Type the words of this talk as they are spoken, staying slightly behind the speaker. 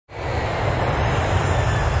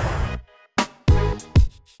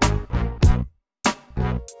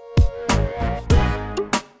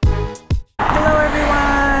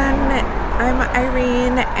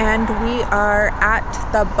Irene, and we are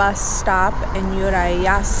at the bus stop in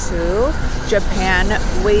Urayasu, Japan,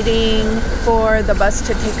 waiting for the bus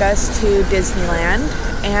to take us to Disneyland.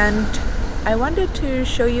 And I wanted to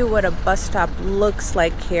show you what a bus stop looks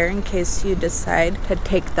like here in case you decide to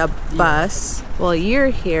take the bus while you're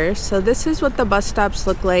here. So this is what the bus stops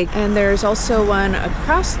look like, and there's also one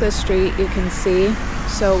across the street you can see.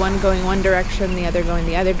 So one going one direction, the other going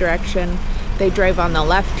the other direction. They drive on the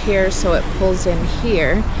left here, so it pulls in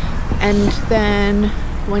here. And then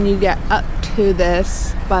when you get up to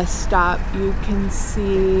this bus stop, you can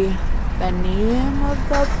see the name of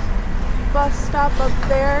the bus stop up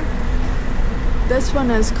there. This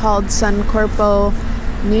one is called Sankorpo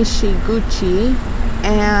Nishiguchi,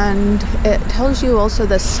 and it tells you also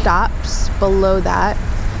the stops below that.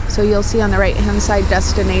 So you'll see on the right hand side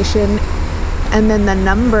destination, and then the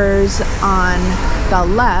numbers on the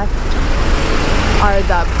left are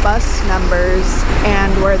the bus numbers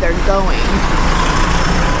and where they're going.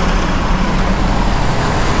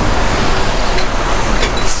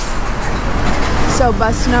 So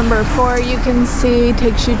bus number 4, you can see,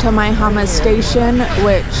 takes you to Maihama Station,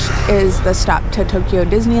 which is the stop to Tokyo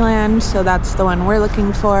Disneyland. So that's the one we're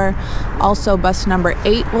looking for. Also bus number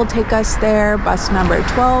 8 will take us there, bus number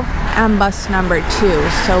 12, and bus number 2.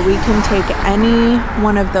 So we can take any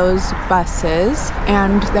one of those buses.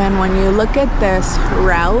 And then when you look at this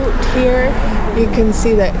route here, you can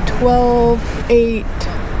see that 12, 8,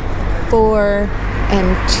 4,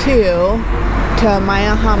 and 2 to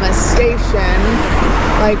Maihama Station.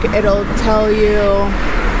 Like, it'll tell you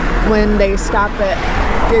when they stop at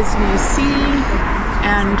Disney Sea,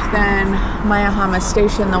 and then Maihama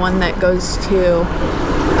Station, the one that goes to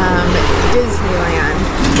Disneyland.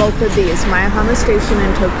 Both of these, Maihama Station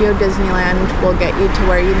and Tokyo Disneyland, will get you to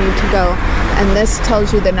where you need to go. And this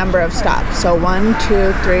tells you the number of stops. So 1,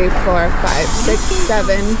 2, 3, 4, 5, 6,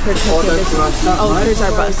 7 for Tokyo Disneyland. Oh, here's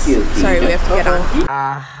our bus. Sorry, we have to get on.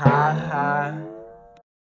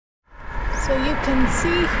 So you can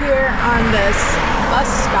see here on this bus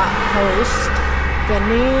stop post the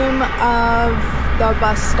name of the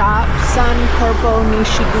bus stop, Sankorpo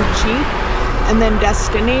Nishiguchi, and then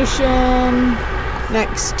destination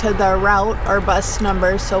next to the route or bus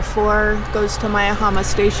number. So 4 goes to Maihama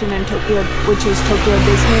Station in Tokyo, which is Tokyo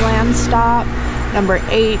Disneyland stop. Number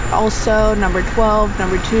 8 also, number 12,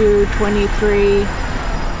 number 2, 23,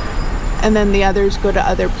 and then the others go to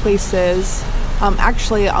other places.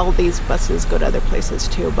 Actually, all these buses go to other places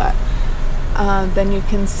too, but then you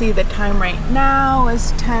can see the time right now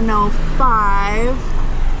is 10:05.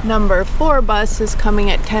 Number 4 bus is coming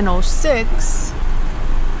at 10:06.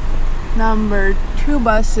 Number 2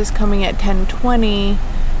 bus is coming at 10:20,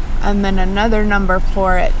 and then another number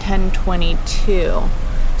 4 at 10:22.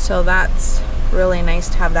 So that's really nice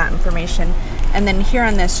to have that information. And then here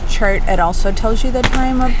on this chart, it also tells you the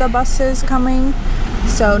time of the buses coming.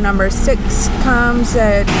 So number 6 comes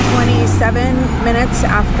at 27 minutes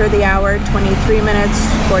after the hour, 23 minutes,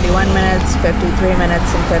 41 minutes, 53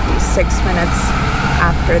 minutes, and 56 minutes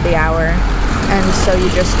after the hour. And so you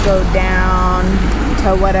just go down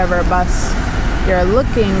to whatever bus you're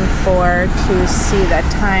looking for to see the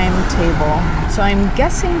timetable. So I'm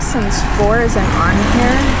guessing since 4 isn't on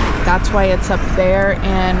here, that's why it's up there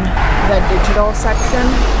in the digital section.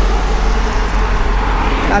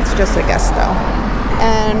 That's just a guess though.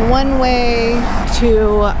 And one way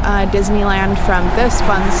to Disneyland from this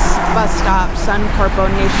bus stop, Sankorpo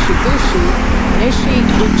Nishiguchi,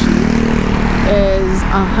 is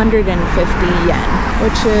 150 yen,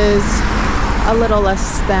 which is a little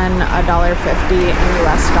less than $1.50 in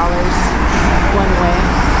US dollars one way.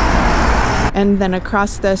 And then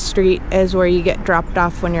across the street is where you get dropped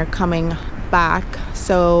off when you're coming back.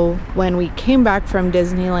 So when we came back from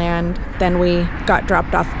Disneyland, then we got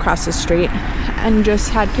dropped off across the street and just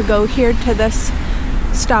had to go here to this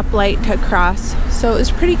stoplight to cross. So it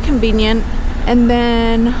was pretty convenient. And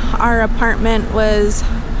then our apartment was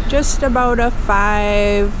just about a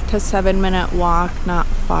 5 to 7 minute walk, not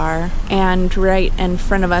far. And right in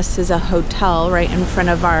front of us is a hotel. Right in front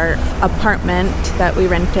of our apartment that we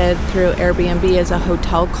rented through Airbnb is a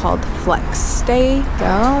hotel called Flex Stay.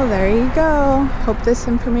 So there you go. Hope this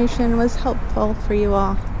information was helpful for you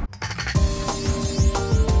all.